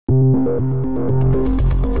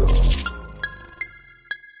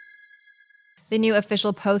The new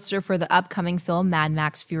official poster for the upcoming film Mad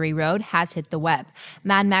Max Fury Road has hit the web.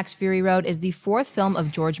 Mad Max Fury Road is the fourth film of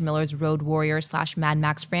George Miller's Road Warrior / Mad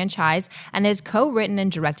Max franchise and is co-written and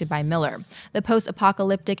directed by Miller. The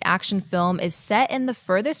post-apocalyptic action film is set in the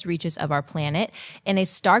furthest reaches of our planet, in a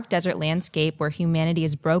stark desert landscape where humanity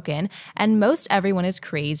is broken and most everyone is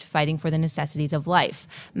crazed, fighting for the necessities of life.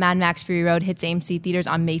 Mad Max Fury Road hits AMC Theatres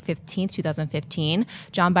on May 15th, 2015.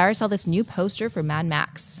 John Byer saw this new poster for Mad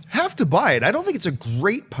Max. Have to buy it. I don't think it's a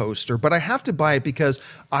great poster, but I have to buy it because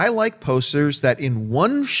I like posters that in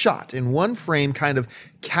one shot, in one frame, kind of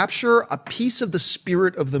capture a piece of the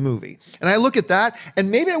spirit of the movie. And I look at that,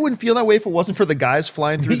 and maybe I wouldn't feel that way if it wasn't for the guys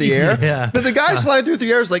flying through the air. Yeah. But the guys flying through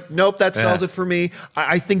the air is like, nope, that sells it for me.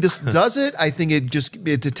 I think this does it. I think it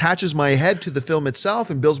detaches my head to the film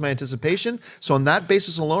itself and builds my anticipation. So on that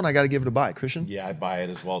basis alone, I got to give it a buy. Christian? Yeah, I buy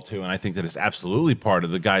it as well too, and I think that it's absolutely part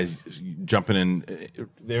of the guys jumping in.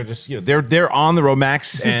 They're just, they're on the road,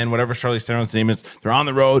 Max and whatever Charlize Theron's name is. They're on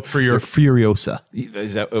the road for your Furiosa.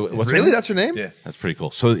 Is that what's her Really? name? That's her name? Yeah, that's pretty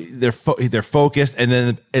cool. So they're focused, and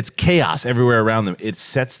then it's chaos everywhere around them. It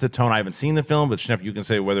sets the tone. I haven't seen the film, but Schnepp, you can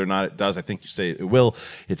say whether or not it does. I think you say it will.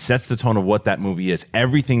 It sets the tone of what that movie is.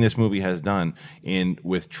 Everything this movie has done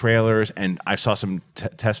with trailers, and I saw some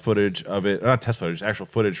test footage of it. Not test footage, actual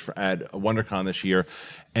footage at WonderCon this year,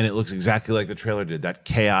 and it looks exactly like the trailer did. That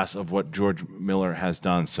chaos of what George Miller has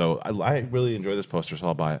done. So I really enjoy this poster, so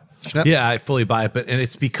I'll buy it. Schnepp? Yeah, I fully buy it, and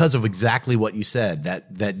it's because of exactly what you said,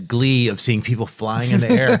 that glee of seeing people flying in the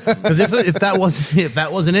air. Because if that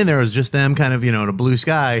wasn't in there, it was just them kind of in a blue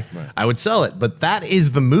sky, right, I would sell it. But that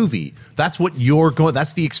is the movie. That's what you're going.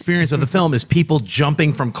 That's the experience of the film: is people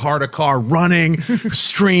jumping from car to car, running,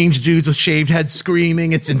 strange dudes with shaved heads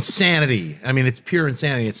screaming. It's insanity. I mean, it's pure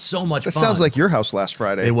insanity. It's so much fun. That sounds like your house last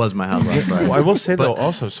Friday. It was my house last Friday. Well, I will say though,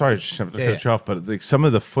 also, sorry to cut you off, but some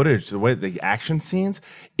of the footage, the way the action scenes,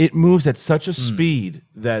 it moves at such a speed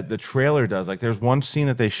that the trailer does. Like, there's one scene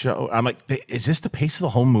that they show. I'm like, is this the pace of the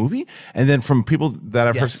whole movie? And then from people that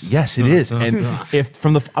I've heard, yes, it is. And if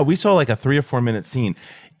from we saw like a 3 or 4 minute scene,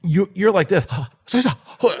 you're like this.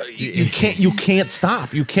 You can't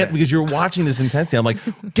stop. You can't, because you're watching this intensity. I'm like,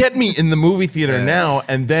 get me in the movie theater now,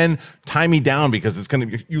 and then tie me down, because it's gonna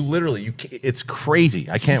be it's crazy.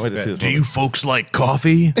 I can't wait to see this. Do you folks like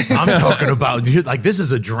coffee? I'm talking about like, this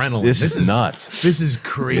is adrenaline. This is nuts. This is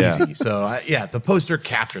crazy. Yeah. So the poster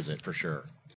captures it for sure.